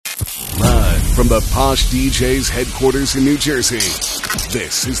from the POSH DJs headquarters in New Jersey.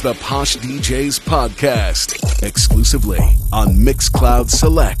 This is the POSH DJs podcast, exclusively on Mixcloud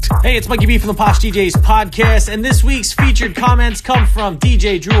Select. Hey, it's Mikey B from the POSH DJs podcast, and this week's featured comments come from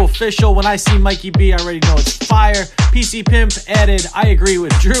DJ Drew Official. When I see Mikey B, I already know it's fire. PC Pimp added, I agree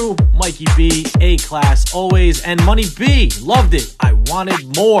with Drew. Mikey B, A-class always. And Money B, loved it. I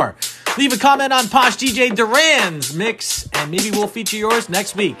wanted more. Leave a comment on POSH DJ Duran's mix, and maybe we'll feature yours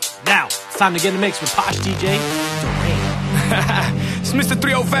next week. Now, it's time to get in the mix with POSH DJ Duran. It's Mr.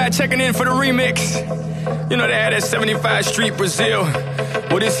 305 checking in for the remix. You know they had that 75 Street Brazil.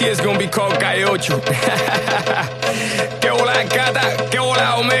 Well, this here is gonna be called Gaiocho. Que hola gata, que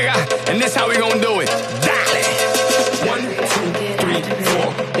hola omega. And this how we gonna do it. Dale! 1, 2, 3, 4,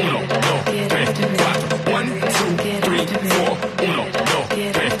 1, 2, 3, 4. 1, 2, 3, 4, 1, 2,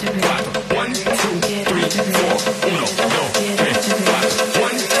 3, 4. 1, 2, 3, 4, 1, 2, 3, 4.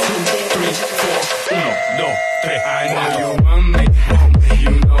 1, 2, 3, 4, 1, 2, 3. I know you want me,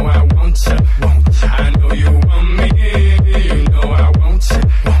 you know I want you. I know you want me, you know I want you.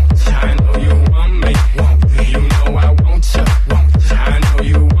 I know you want me, you know I want you. I know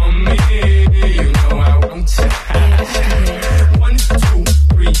you want me, you know I want you. 1, 2,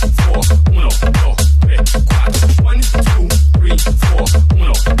 3, 4, 1, 2, 3, 4. 1, 2, 3, 4, 1, 2,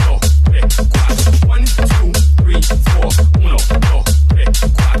 3, 4. 1, 2, 3, 4, 1, 2, 3, 4.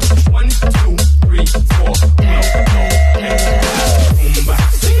 1, 2, 3, 4, 1, 2, 3, 4. Rumba,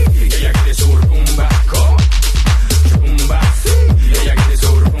 ella quiere su rumba, rumba, ella quiere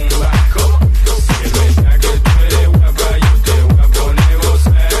su rumba, que dueña que puede guapa, yo te voy a poner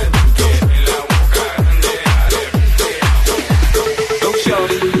gozar, que me la boca grande. Go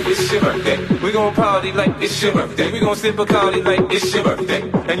shorty, it's your birthday. We gon' party like it's your birthday. We gon' sip a Bacardi like it's your birthday.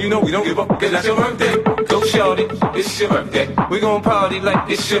 And you know we don't give up, cause that's your birthday. Go shorty, it's your birthday. We gon' party like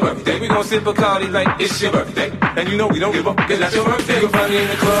it's your birthday. We gon' sip a Bacardi like it's your birthday. And you know we don't give up, cause that's your birthday. You can find me in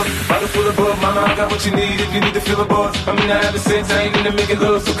the club, bottle full of bug. Mama, I got what you need if you need to feel a buzz. I'm in the having sex, I ain't in the making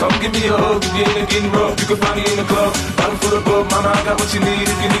love. So come give me a hug if you ain't getting rough. You can find me in the club, bottle full of bug. Mama, I got what you need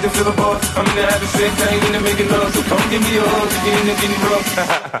if you need to feel a buzz. I'm in the having sex, I ain't in the making love. So come give me a hug if you ain't getting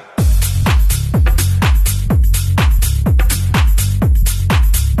rough.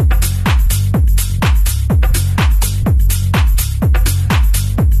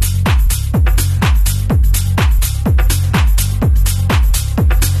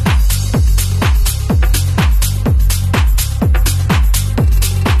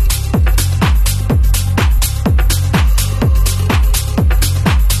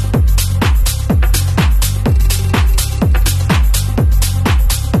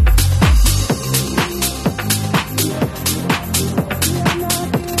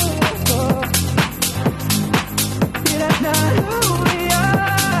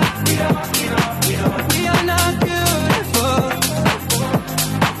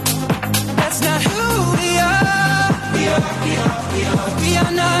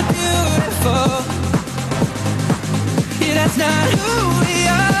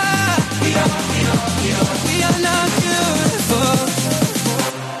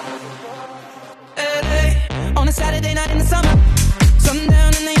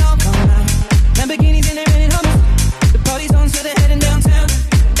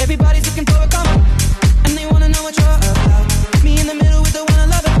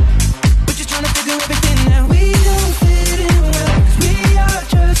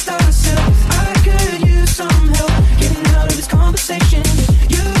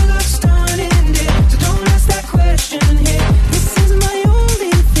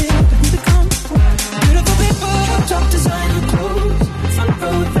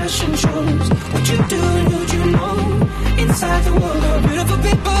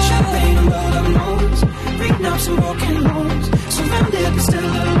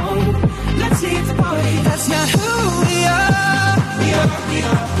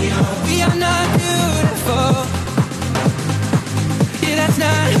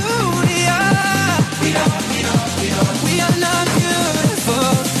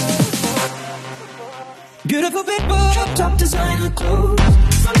 Beautiful people, top designer clothes,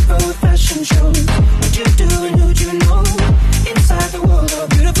 front row fashion shows. What you do and who'd you know? Inside the world of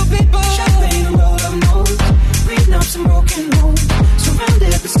beautiful people, champagne and roll up nose, reading up some broken homes,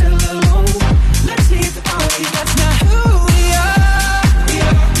 surrounded but still alone. Let's leave the party. That's not who we are.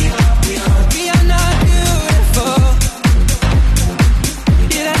 We are not beautiful.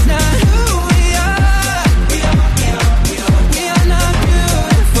 Yeah, that's not who we are. We are not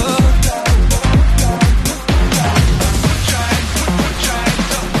beautiful.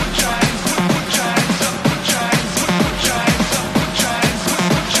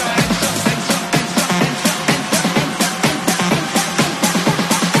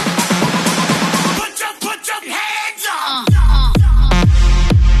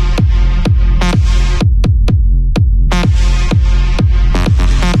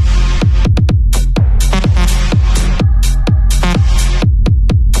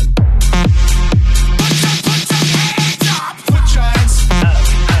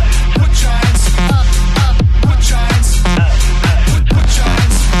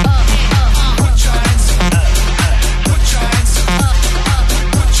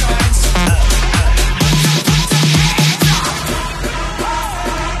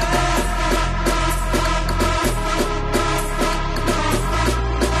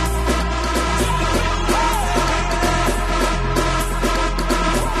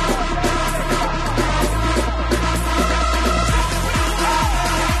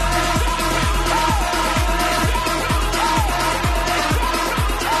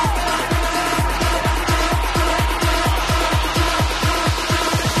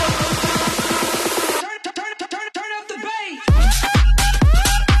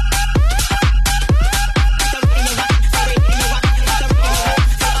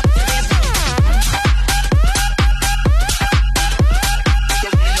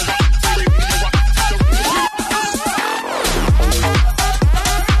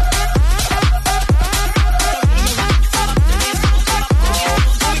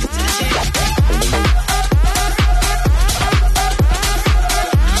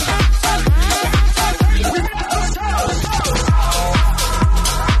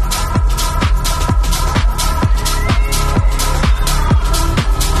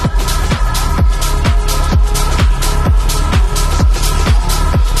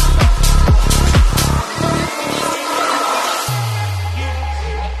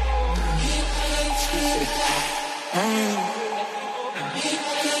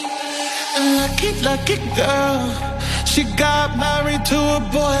 Lucky girl, she got married to a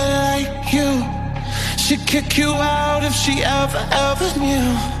boy like you. She'd kick you out if she ever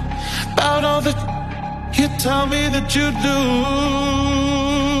knew about all the you tell me that you do.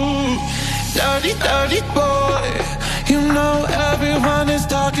 Dirty boy, you know everyone is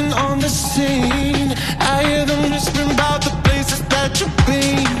talking on the scene. I hear them whispering about the places that you've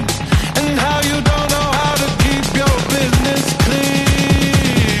been and how you don't know how to keep your business clean.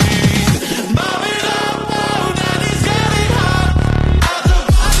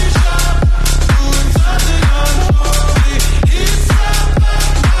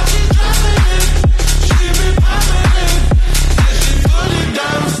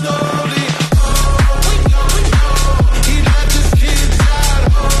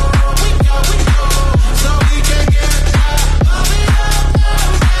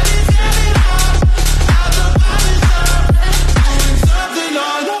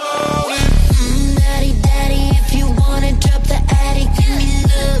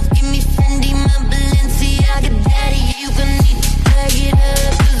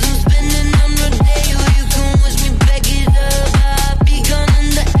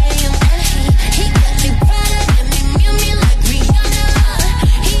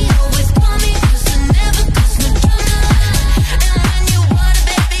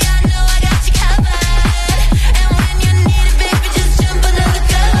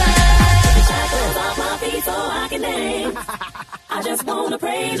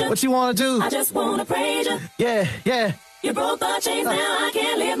 What you wanna do? I just wanna praise you. Yeah. You broke the chains, now I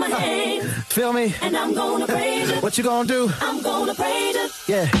can't lift my hands. Feel me? And I'm gonna praise you. What you gonna do? I'm gonna praise you.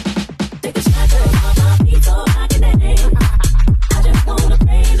 Yeah. Take a shackles off my feet so I can dance. I just wanna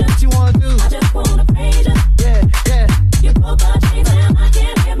praise you. What you wanna do? I just wanna praise you. Yeah. You broke the chains, now I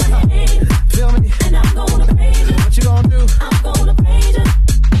can't lift my hands. Feel me? And I'm gonna praise you. What you gonna do? I'm gonna praise you.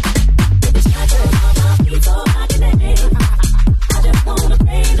 Take a shackles off my feet so I can dance. I just wanna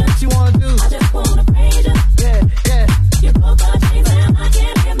praise you. What you wanna do? I just wanna praise you. Yeah. You broke the chains, now I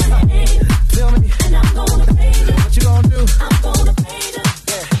can't lift my hands. Feel me? And I'm gonna praise you. What you gonna do? I'm gonna praise you.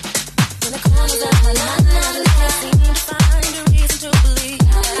 Yeah. In the corners of my life, I can't seem to find a reason to believe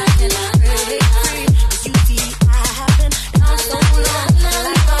that I cannot break free. 'Cause you see, I have been gone so long,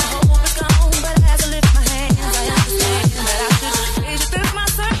 like the hope is gone. But as I lift my hands, I understand that I should praise you through my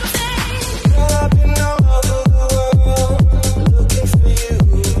circumstance. Girl, I've been all over the world looking for you.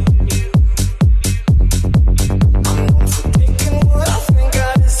 I'm known for taking what I think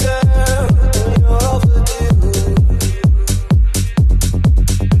I deserve, and you're overdue.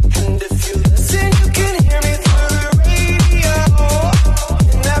 And if you listen, you can hear me through the radio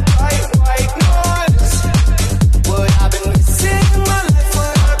in that bright white noise. What I've been missing in my life,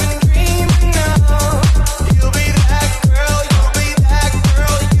 what I've been dreaming of. You'll be that girl, you'll be that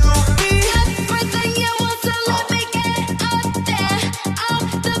girl, you'll be Everything you want, so let me get up there. I'm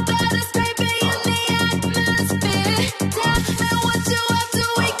the baddest baby in the atmosphere. Tell me what you up to,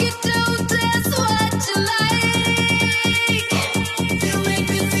 we can do just what you like. You make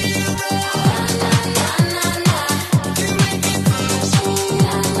me feel right. La la la la. You make me feel so.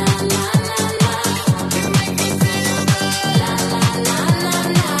 La la la la la. You make me feel right. La la la la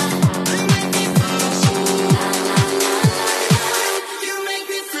la. You make me feel so. La la la la la. You make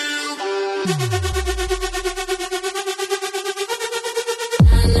me feel.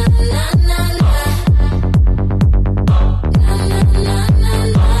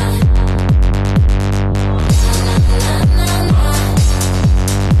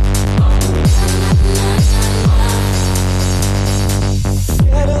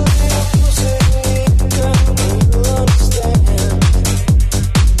 Get a little closer to me, girl, and you'll understand.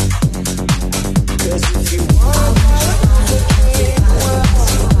 'Cause if you want to with me, well,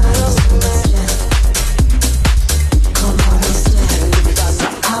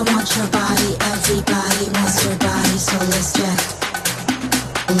 I want your body, everybody wants your body, so let's check.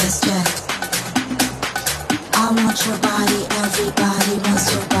 I want your body, everybody wants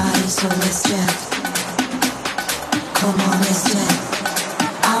your body, so let's check. Come on, let's check.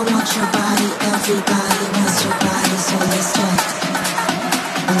 I want your body, everybody wants your body, so let's check.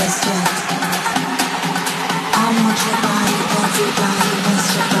 I want your body, everybody wants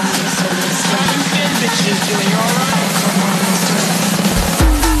your body, so let's check. Come on, let's check.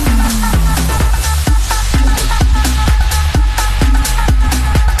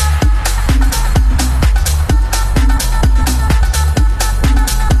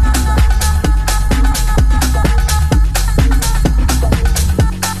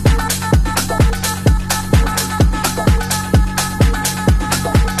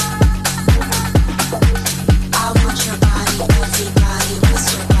 I want your body, everybody wants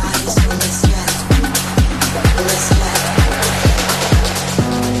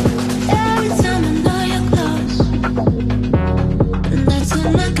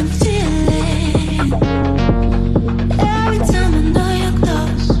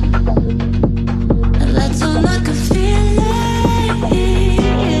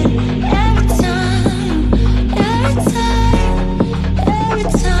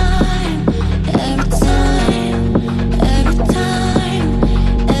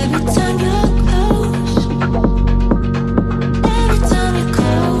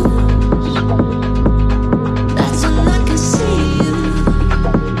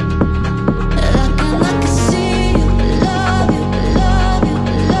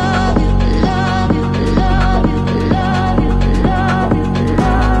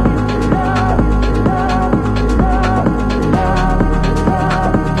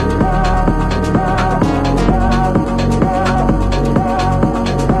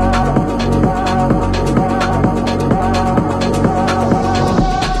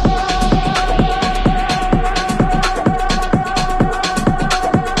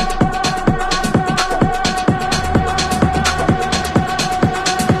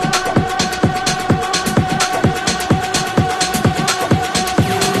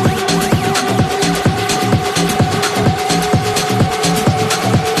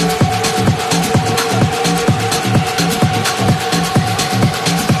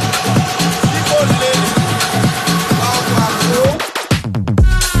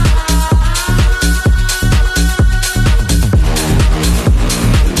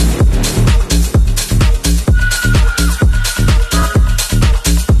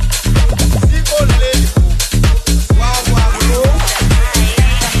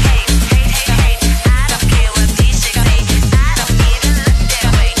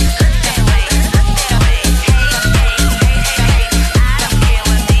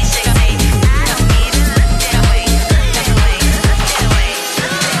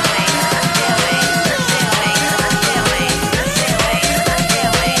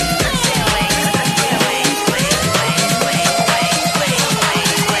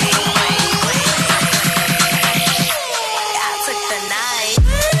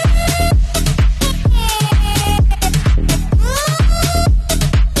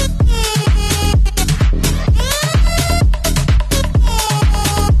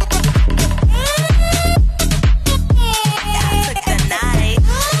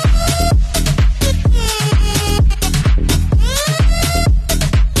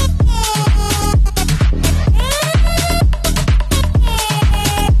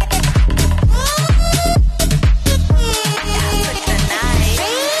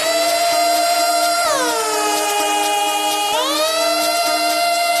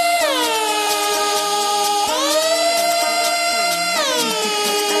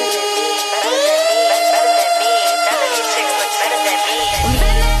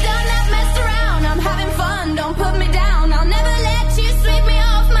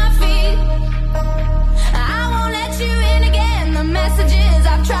messages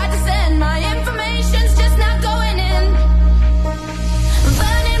I've tried to send. My information's just not going in.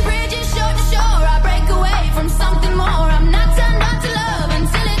 Burning bridges shore to shore. I break away from something more. I'm not turned on to love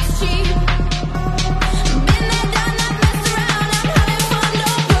until it's cheap. Been there, done that, messed around. I'm having fun,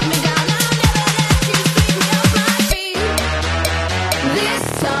 don't put me down. I'll never let you sweep me off my feet. This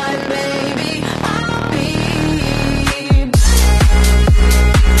time, baby, I'll be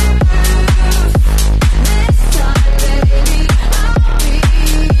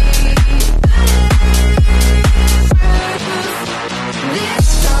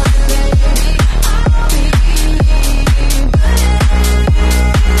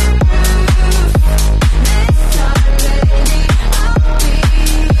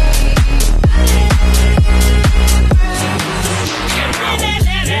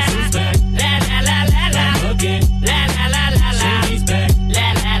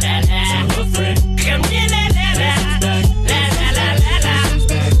without me.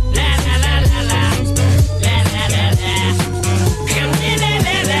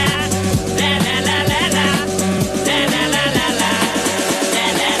 I said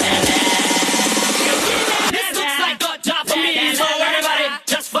this looks like a job for me, so everybody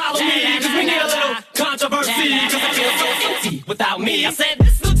just follow me, cause we need a little controversy, cause it feels so empty without me. I said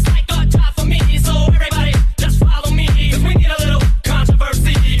this looks like a job for me, so everybody just follow me, cause we need a little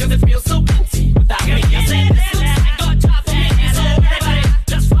controversy, cause it feels so empty without me. I said this looks like a job for me, so everybody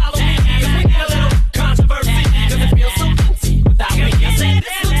just follow me, cause we need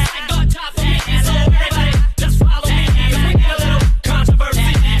a little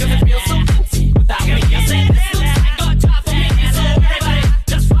controversy, cause it feels so empty without me. I said this looks like a job for me, so everybody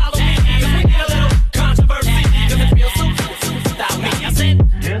just follow me, cause we need a little controversy, cause it feels so empty without me. I said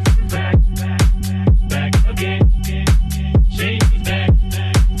just back again. She's back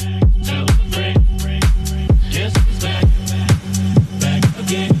to the friend. Just back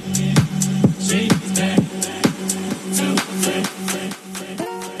again. She's back to the friend.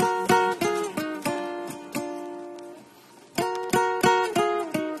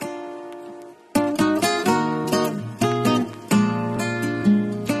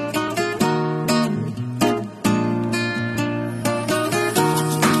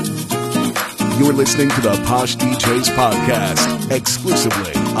 You're listening to the Posh DJs podcast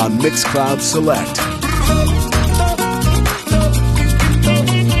exclusively on Mixcloud Select.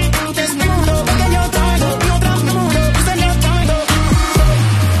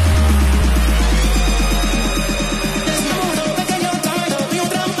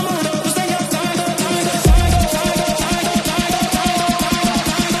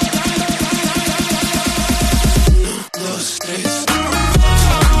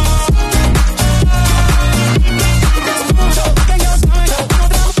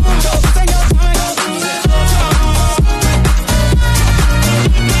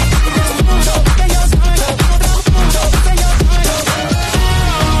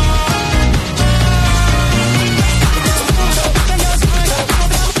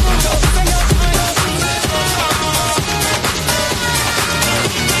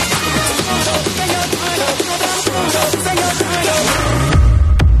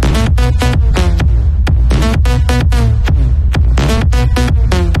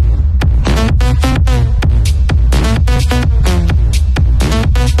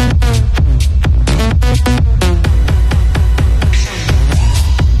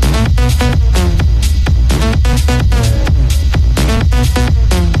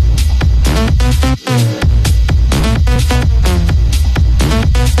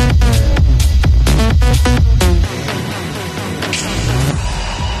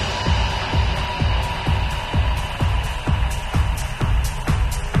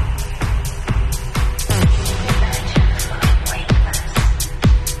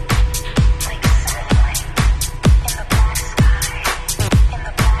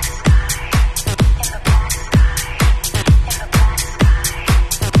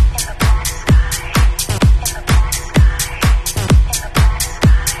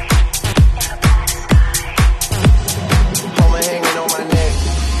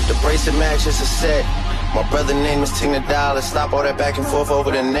 Stop all that back and forth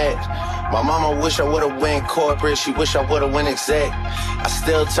over the net. My mama wish I would've went corporate. She wish I would've went exec. I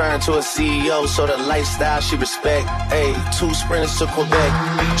still turn to a CEO, so the lifestyle she respect. Ayy, 2 sprinters to Quebec.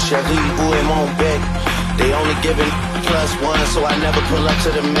 Cherie, où est mon bec? They only giving +1, so I never pull up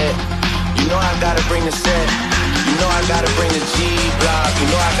to the Met. You know I gotta bring the set. You know I gotta bring the G-block. You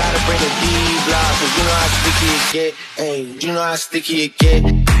know I gotta bring the D-block. Cause you know how sticky it get. Ayy, you know how sticky it get.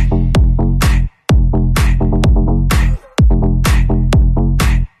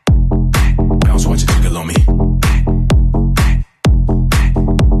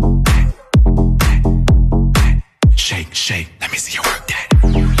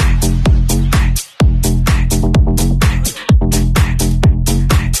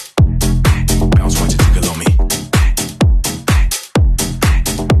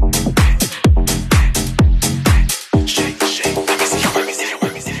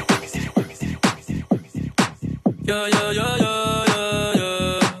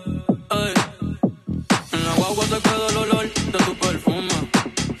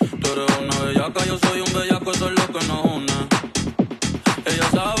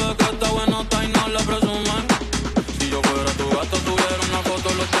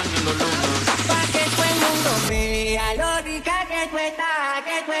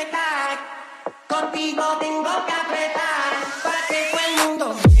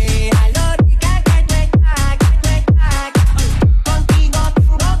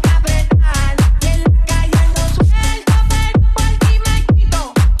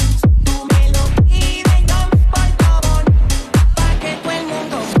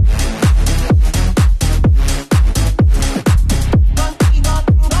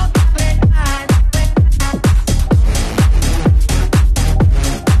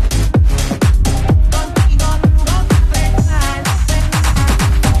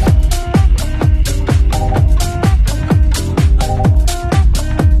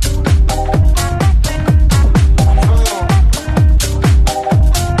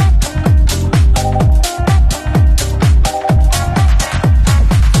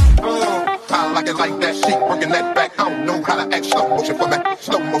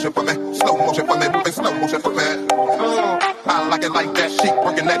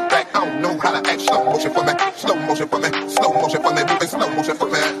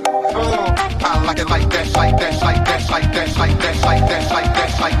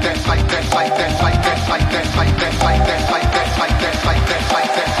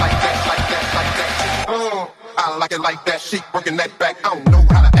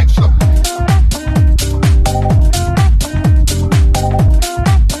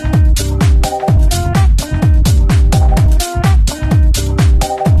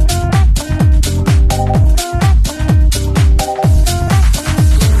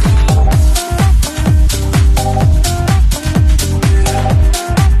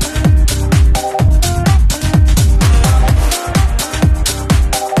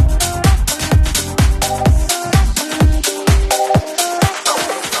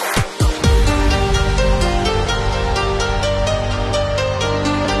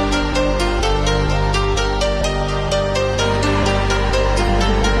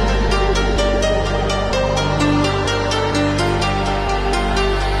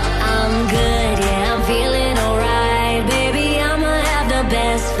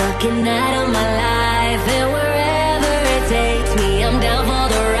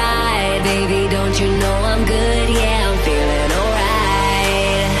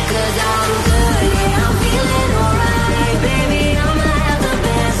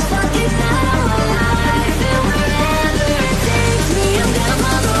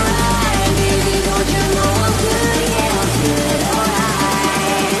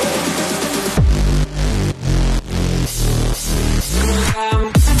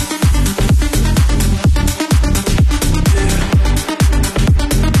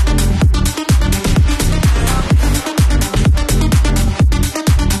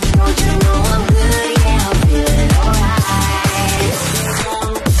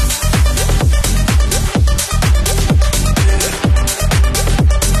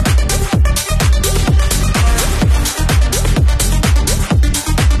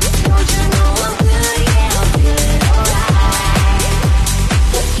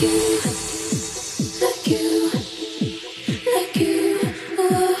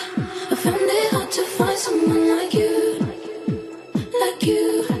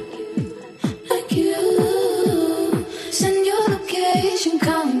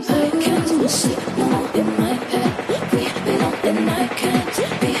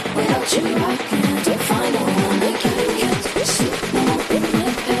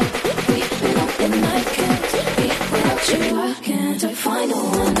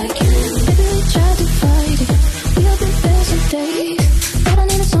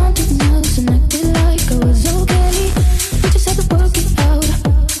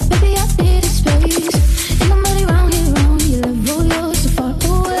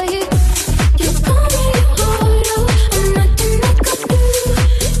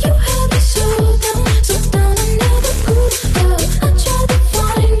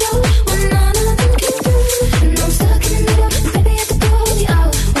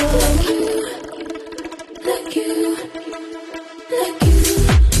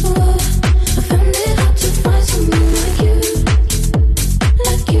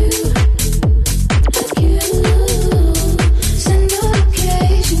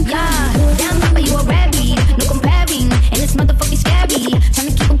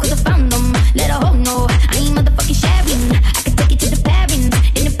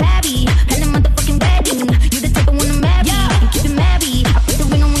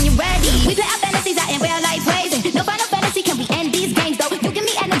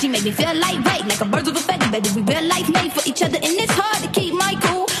 make me feel like right, like a birds of a feather, baby. We real life made for each other, and it's hard to keep my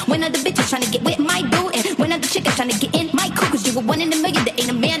cool. When other bitches trying to get with my dude, and when other chickens trying to get in my cool, cause you were 1 in a million, there ain't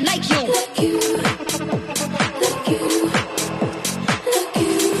a man like you. Like you, like you, like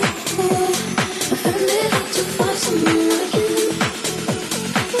you. I found it hard to find someone like you,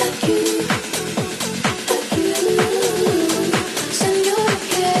 like you, like you. Send your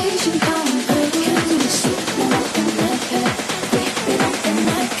location, come back, can't do the shit without the naked. Without the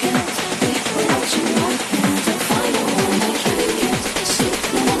naked, without you I can't find no one like you. Can't shit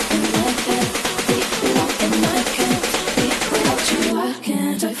without the naked, without the naked, without you I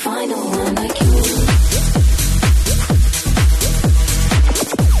can't find no one like you.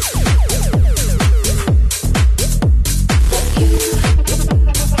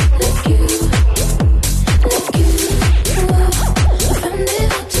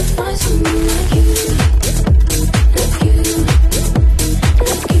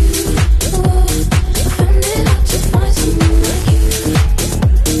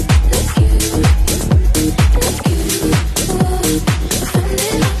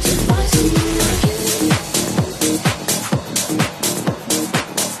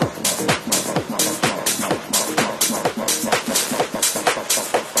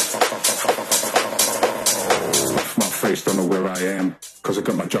 Don't know where I am, cause I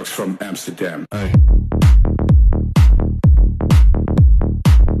got my drugs from Amsterdam. Hey.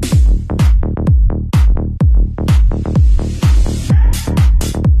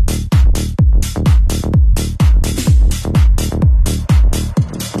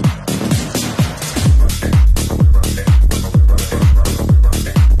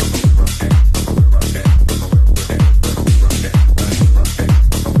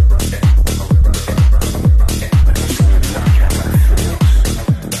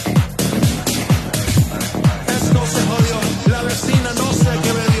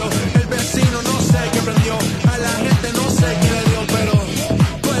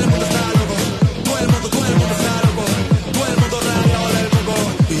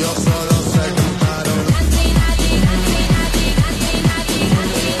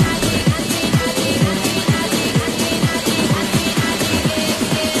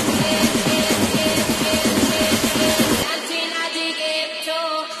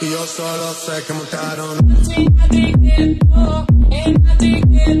 Yo solo sé que montaron.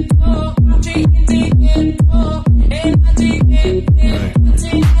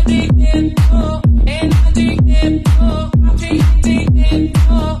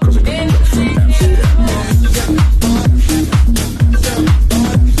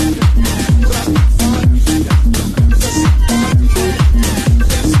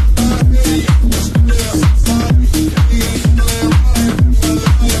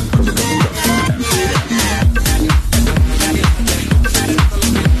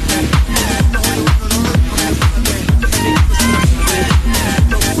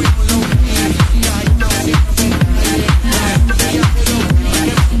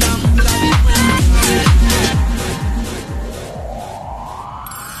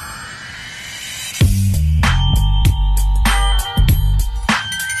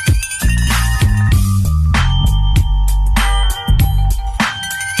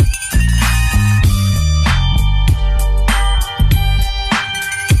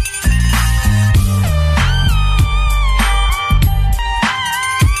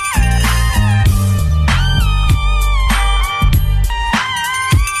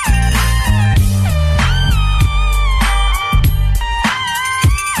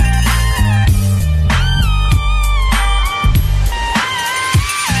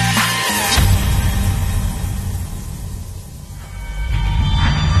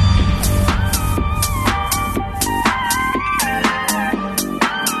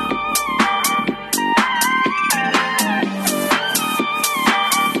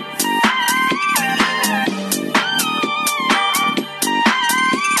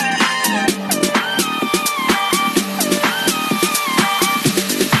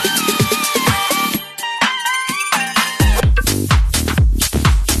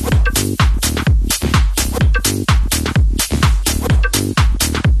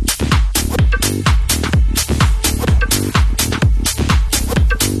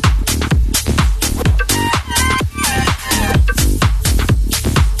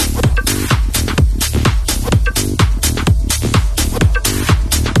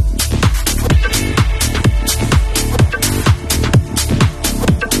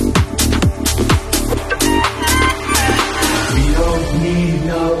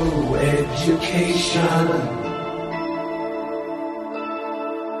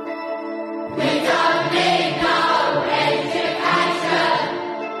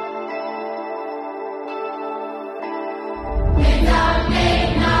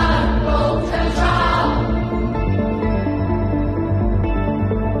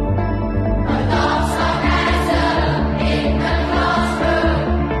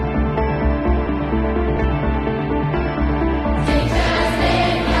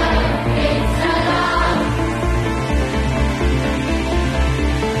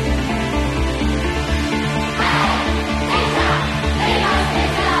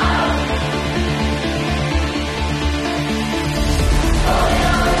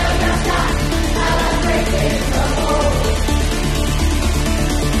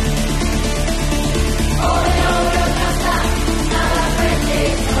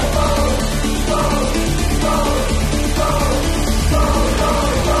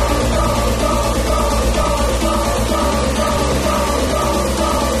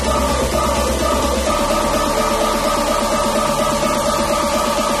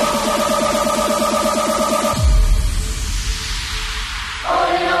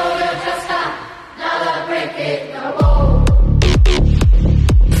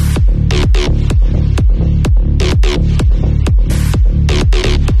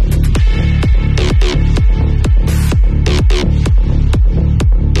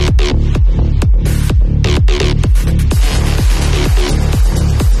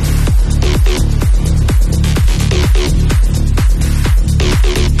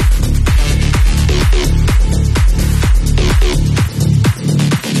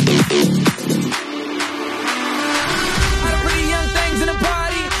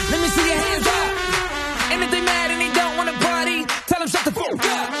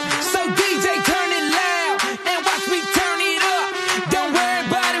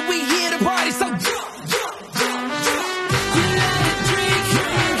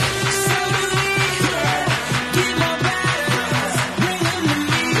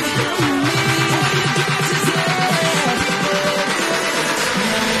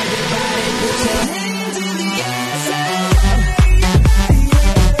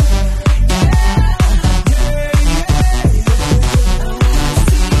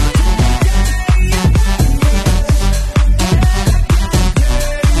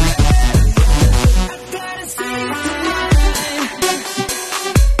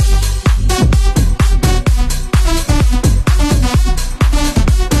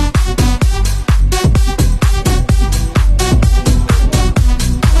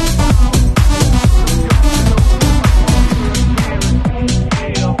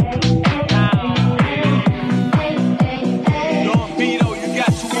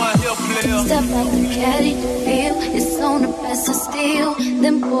 Step out the caddy, feel it's on the best of steel.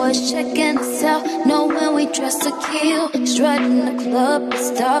 Them boys checking us out, know when we dress to kill. Strutting the club,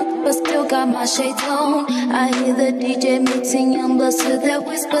 it's dark, but still got my shades on. I hear the DJ mixing young bloods to that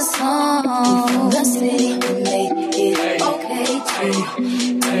whisper song. From the city, we made it okay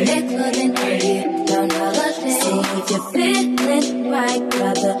too. They're clubbing here, down holiday. So if you're feeling right,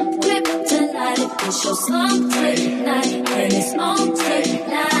 grab the grip tonight. It's your song tonight, and it's on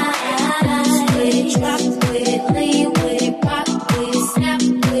tonight. With it, drop with it, lean with it, pop with it, snap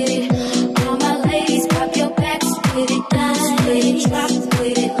with it. All my ladies, pop your backs with it, dance with it, drop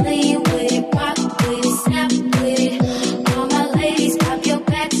with it, lean with it, pop with it, snap with it. All my ladies, pop your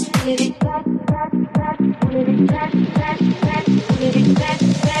backs with it, back with it, back with it, back.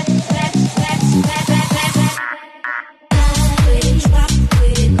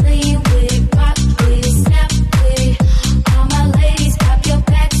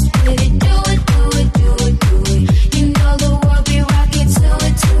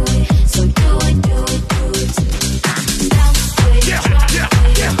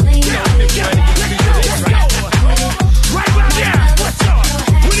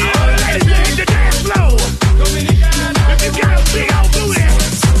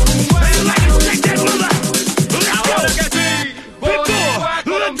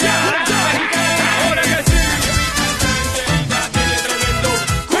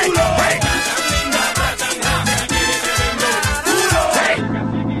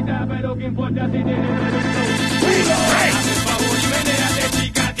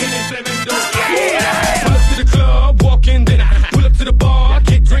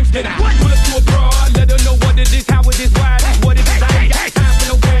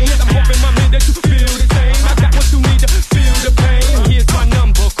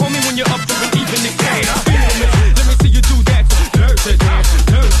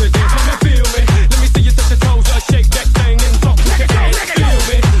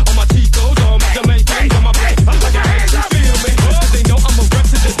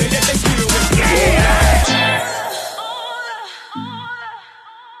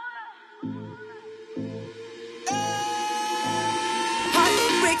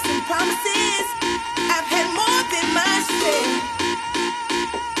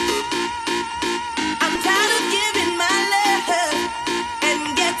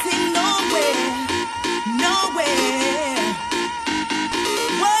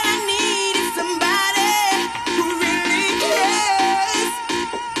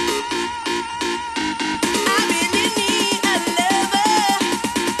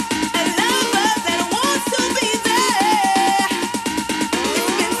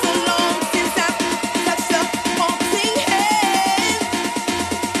 It's been so long since I've touched a wanting hand.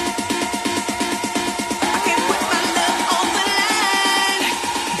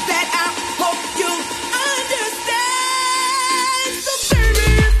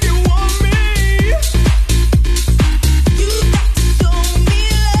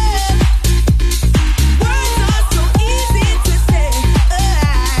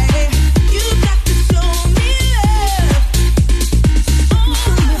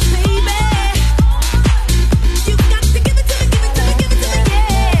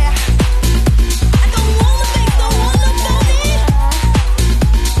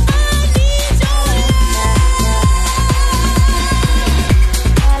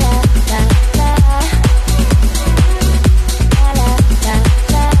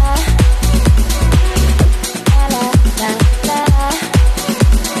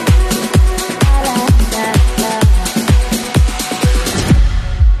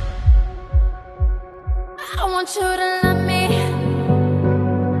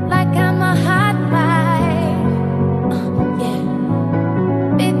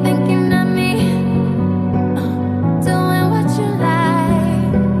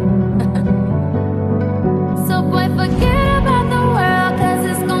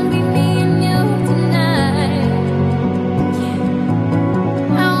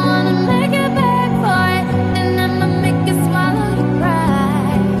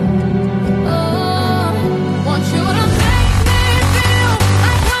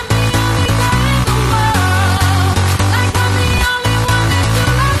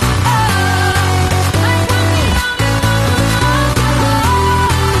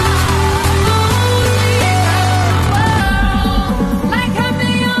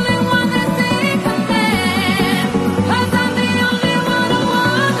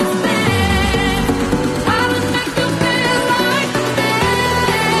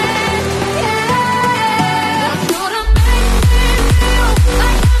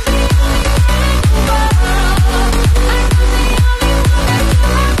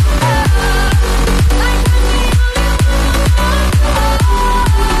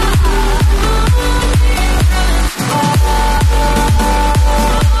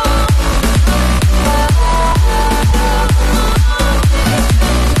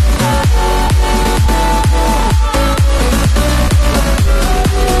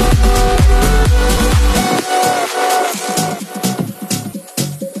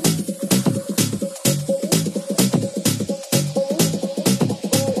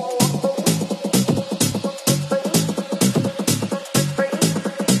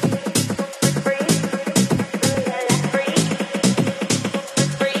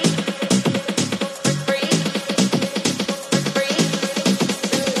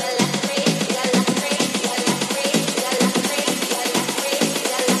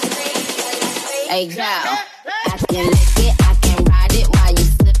 Hey girl, I can lick it, I can ride it while you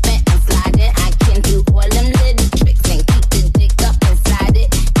slipping and sliding. I can do all them little tricks and keep the dick up inside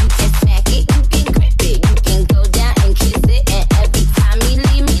it. You can smack it, you can grip it, you can go down and kiss it. And every time he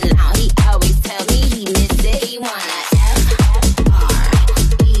leave me alone, he always tell me he miss it. He wanna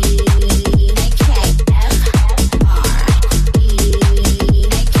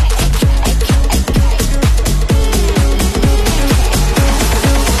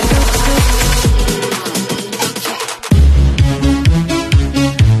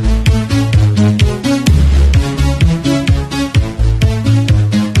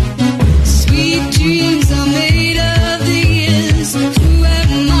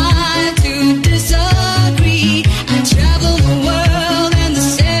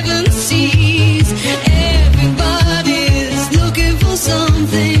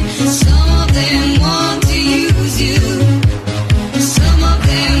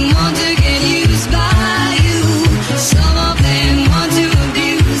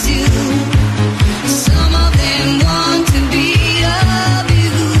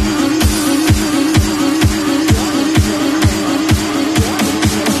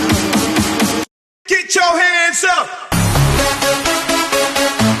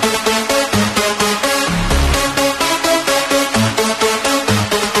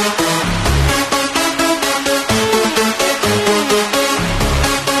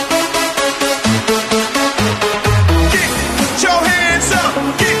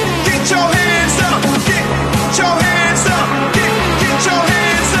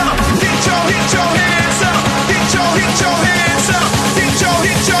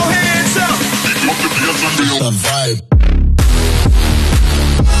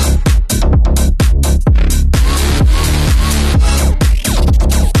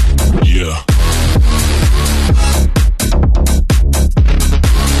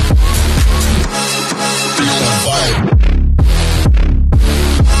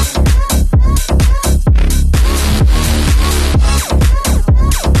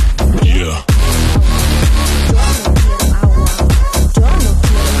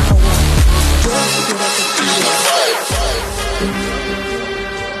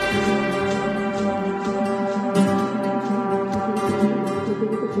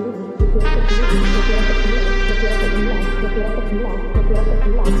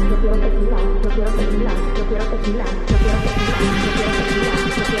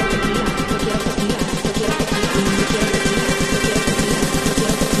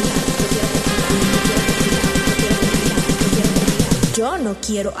Yo no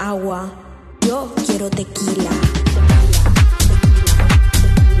quiero agua, yo quiero tequila.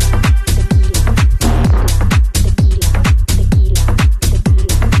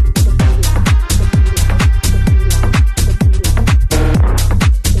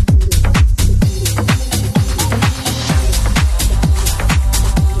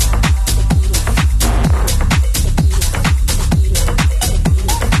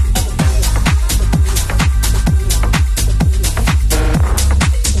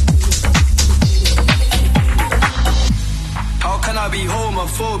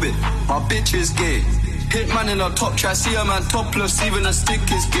 My bitch is gay. Hitman in a top try, see a man topless, even a stick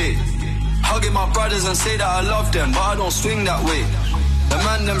is gay. Hugging my brothers and say that I love them, but I don't swing that way. The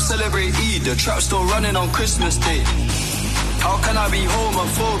man them celebrate Eid, the trap still running on Christmas Day. How can I be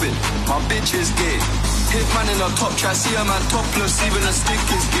homophobic? My bitch is gay. Hitman in a top try, see a man topless, even a stick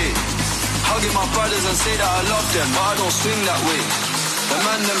is gay. Hugging my brothers and say that I love them, but I don't swing that way. The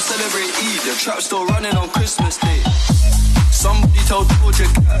man them celebrate Eid, the trap still running on Christmas Day. Somebody told Georgia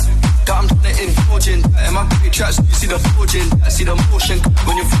that I'm trying to indulge in that. In my great tracks, you see the forging, I see the motion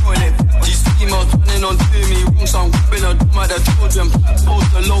when you're throwing it. These females running on doing me wrong, so I'm grabbing a drum at the Trojan. Post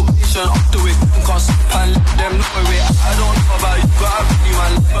the location up to it, can't slip and let them know it. I don't know about you, but I really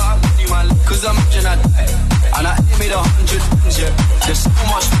man, cause I'm imagine I die, and I ain't made 100 tons yet. There's so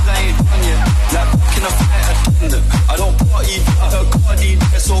much that I ain't done yet, like back in a flight attendant. I don't party, I heard Cardi,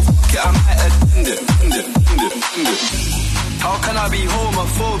 so fuck it, I might attend it. How can I be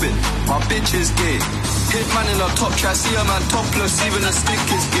homophobic? My bitch is gay. Hitman in a top try, see a man topless, even a stick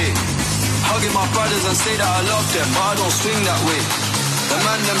is gay. Hugging my brothers and say that I love them, but I don't swing that way. The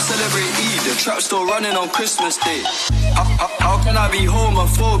man them celebrate Eid, the trap still running on Christmas Day. How can I be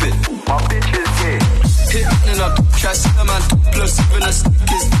homophobic? My bitch is gay. Hitman in a top try, see a man topless, even a stick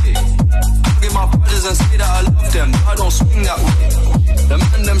is gay. Hugging my brothers and say that I love them, but I don't swing that way. The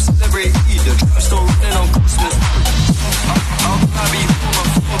man them celebrate Eid, the trap still running on Christmas Day. How can I be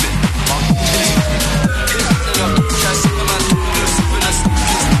homophobic? My bitch is gay. Hitman in a top try, see a man topless, even a stick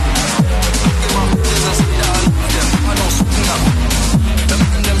is gay. Hugging my brothers and say that I love them, but I don't swing that way. The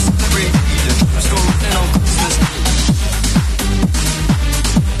man them celebrate Eid, the trap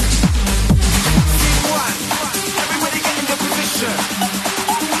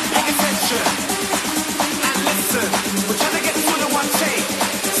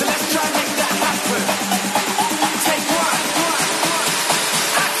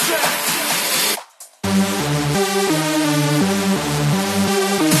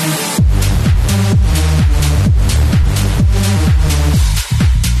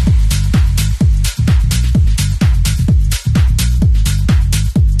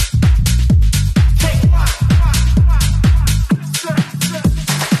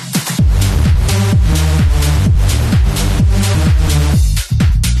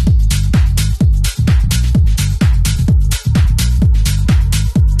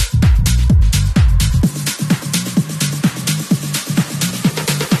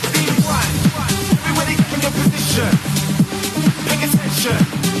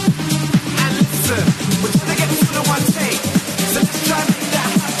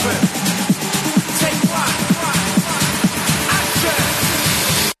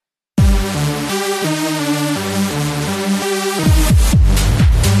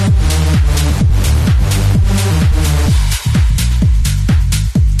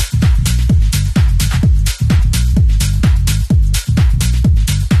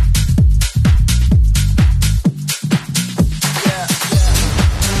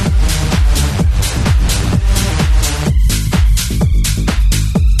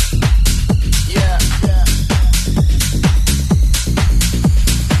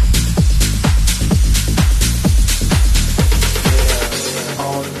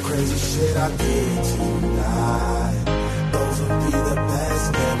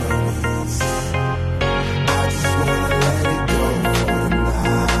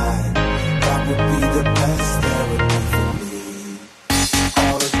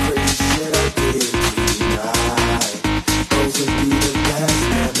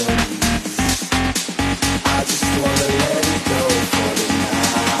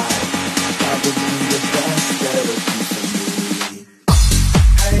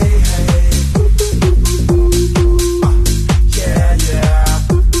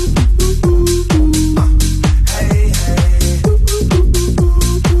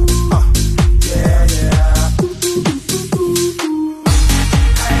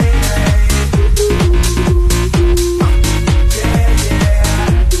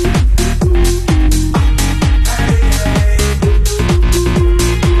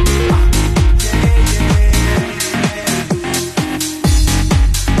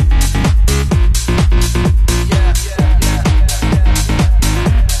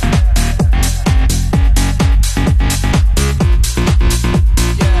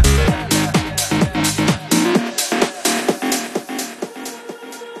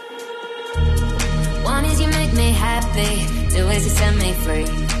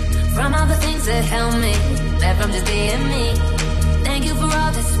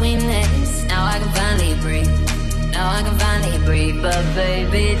I can finally breathe, but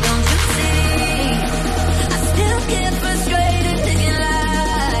baby, don't you see? I still get frustrated thinking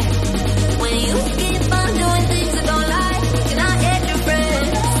like when you keep on doing things I don't like. And I hate your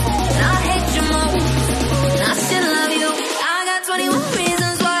friends, and I hate your moves, and I still love you. I got 21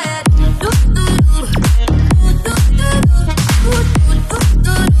 reasons why I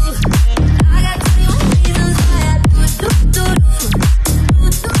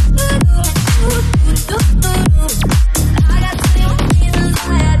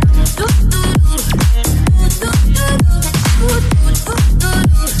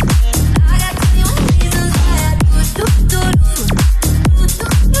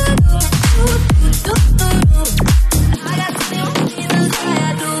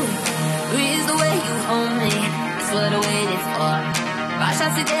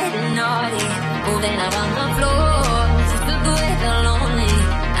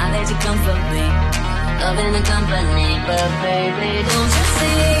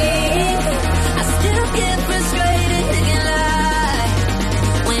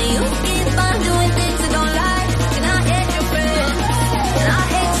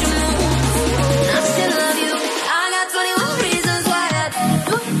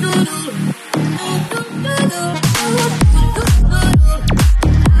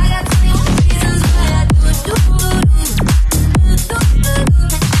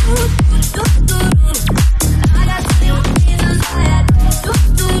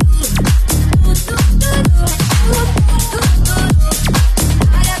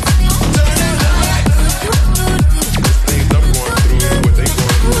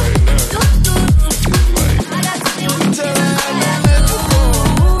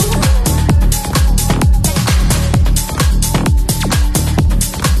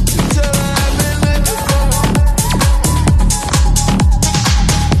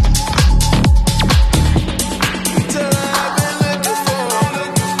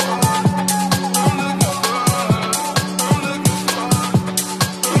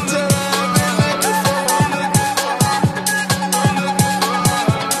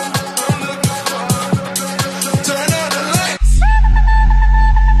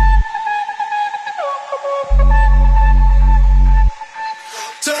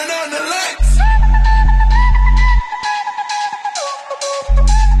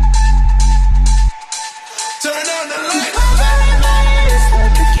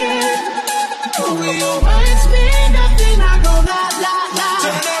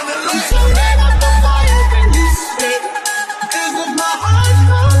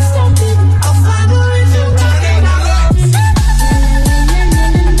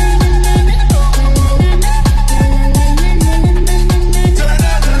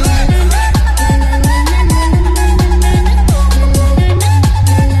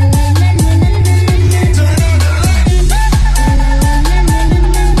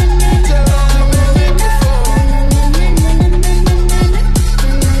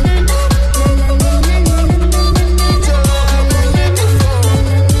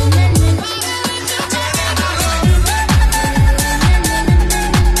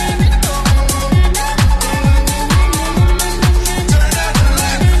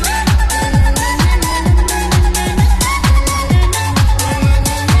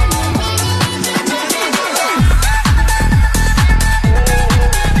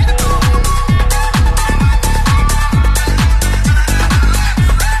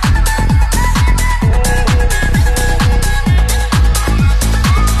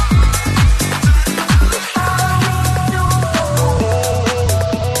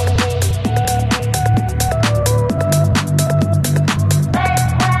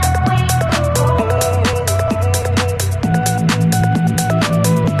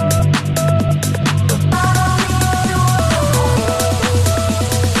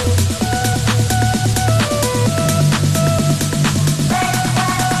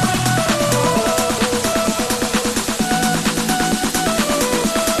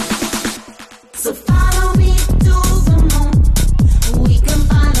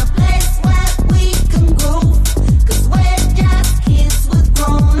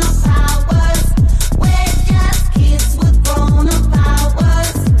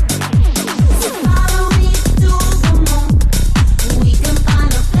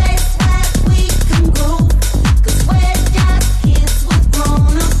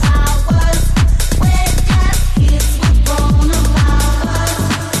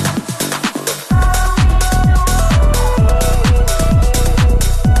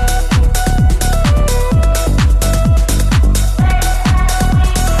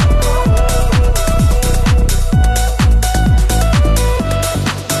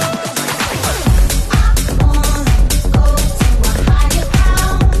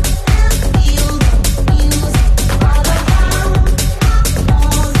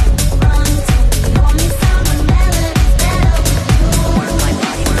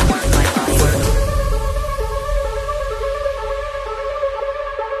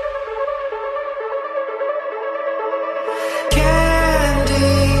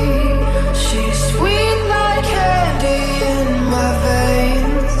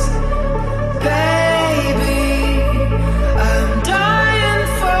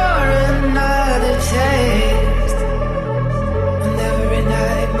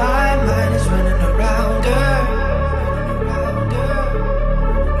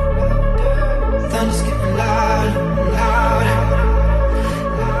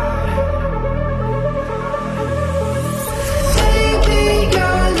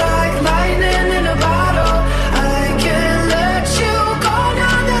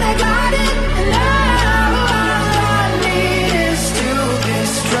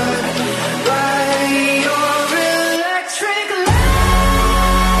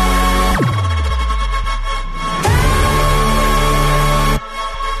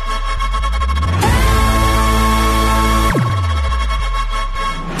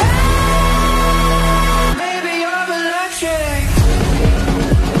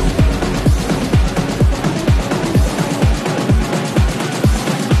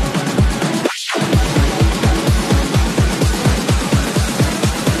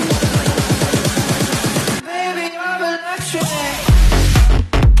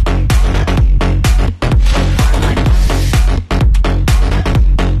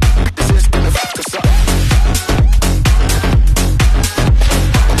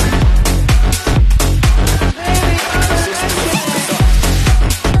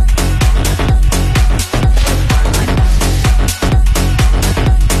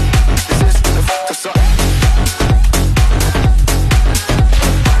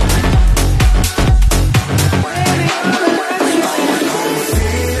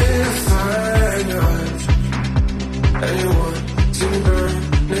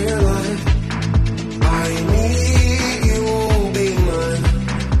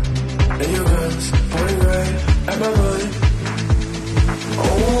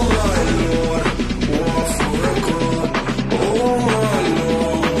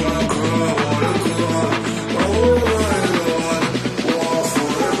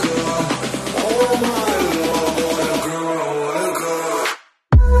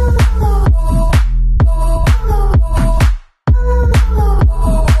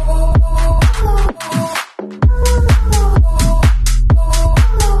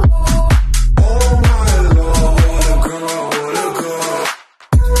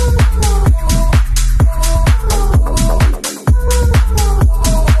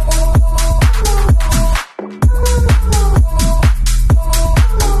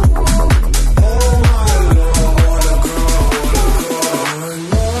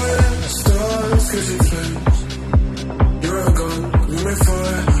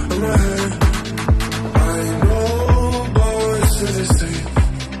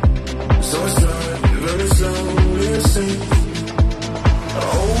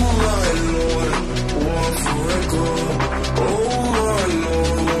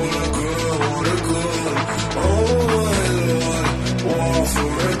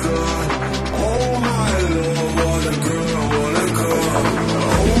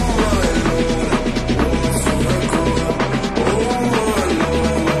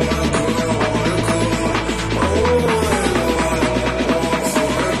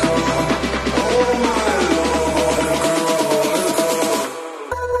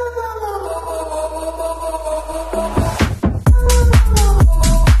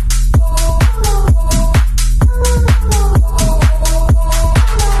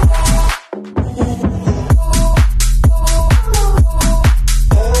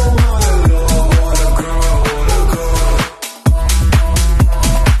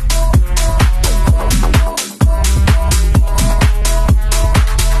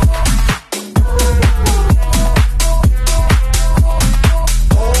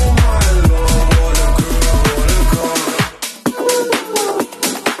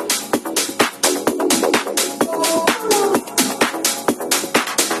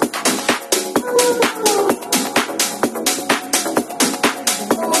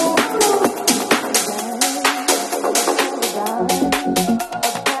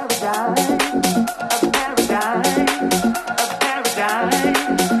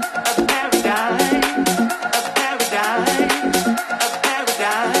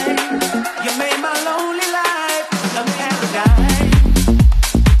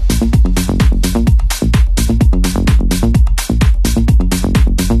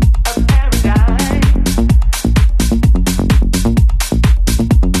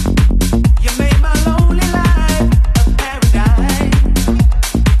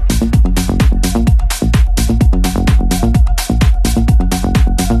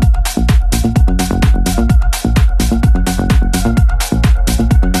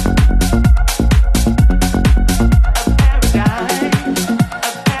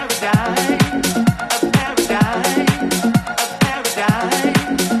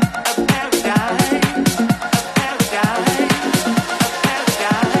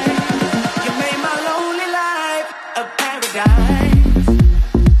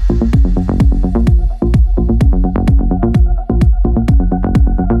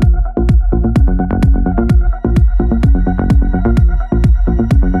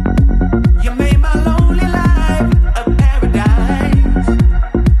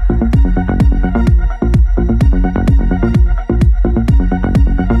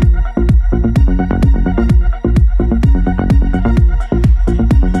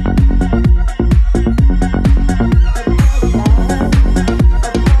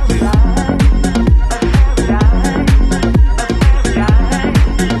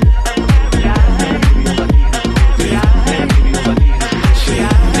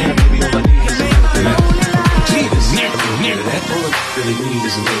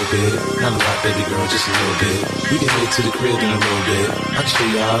little bit. Not a lot, baby girl, just a little bit. We can head to the crib in a little bit. I can show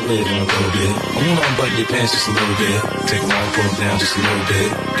you how I live in a little bit. I wanna unbutton your pants just a little bit. Take them off, pull them down just a little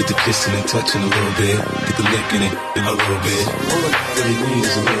bit. Get the kissing and touching a little bit. Get the licking it in a little bit. All I really need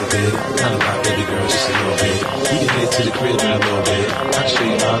is a little bit. Not a lot, baby girl, just a little bit. We can head to the crib in a little bit. I can show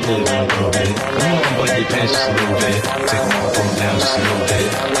you how I live in a little bit. I wanna unbutton your pants just a little bit. Take them off, pull them down just a little bit.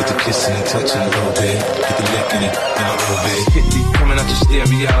 Get the kissing and touching a little bit. Get the licking it in a little bit. 50 coming out your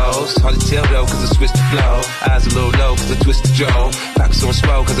stereos. Hard to tell though, cause I switched the flow. Eyes a little low, cause I twist the jaw. Pockets on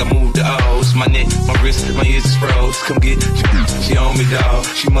swell, cause I moved the O's. My neck, my wrist, my ears is froze. Come get your she on me, dawg.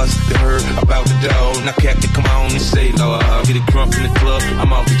 She must have heard about the dough. Now, Captain, come on and say, Lord. Get it crump in the club,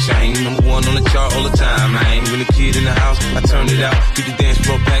 I'm off the chain. Number one on the chart all the time, man. When the kid in the house, I turn it out. Get the dance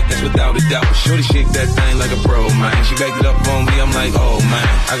floor packed, that's without a doubt. Shorty shake that thing like a pro, man. She backed it up on me, I'm like, oh, man.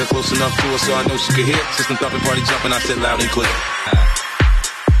 I got close enough to her so I know she could hear. System thumping, party jumping, I said loud and clear.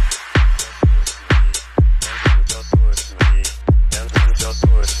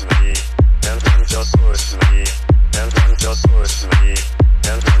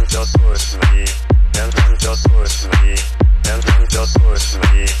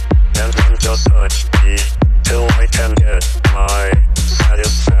 Till I can get my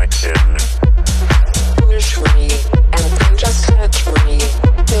satisfaction. Push me and then just touch me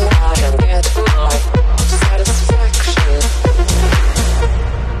till I can get my satisfaction.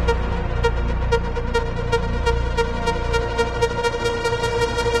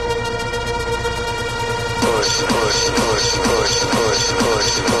 Push, push, push, push, push, push,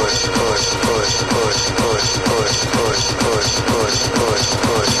 push, push, push, push, push, push, push, push, push,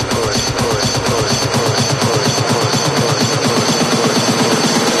 push, push, push, push, push,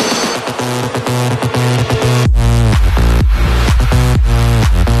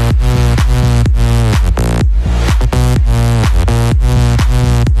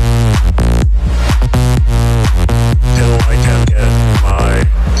 till I can get my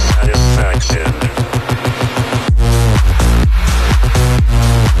satisfaction.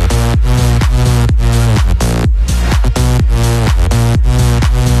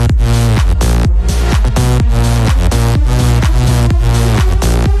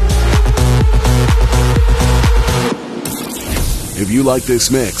 If you like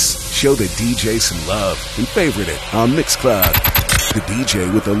this mix, show the DJ some love and favorite it on Mixcloud. The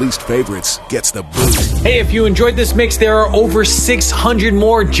DJ with the least favorites gets the boot. Hey, if you enjoyed this mix, there are over 600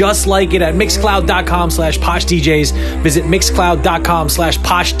 more just like it at mixcloud.com/poshdjs. Visit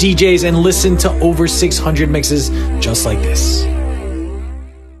mixcloud.com/poshdjs and listen to over 600 mixes just like this.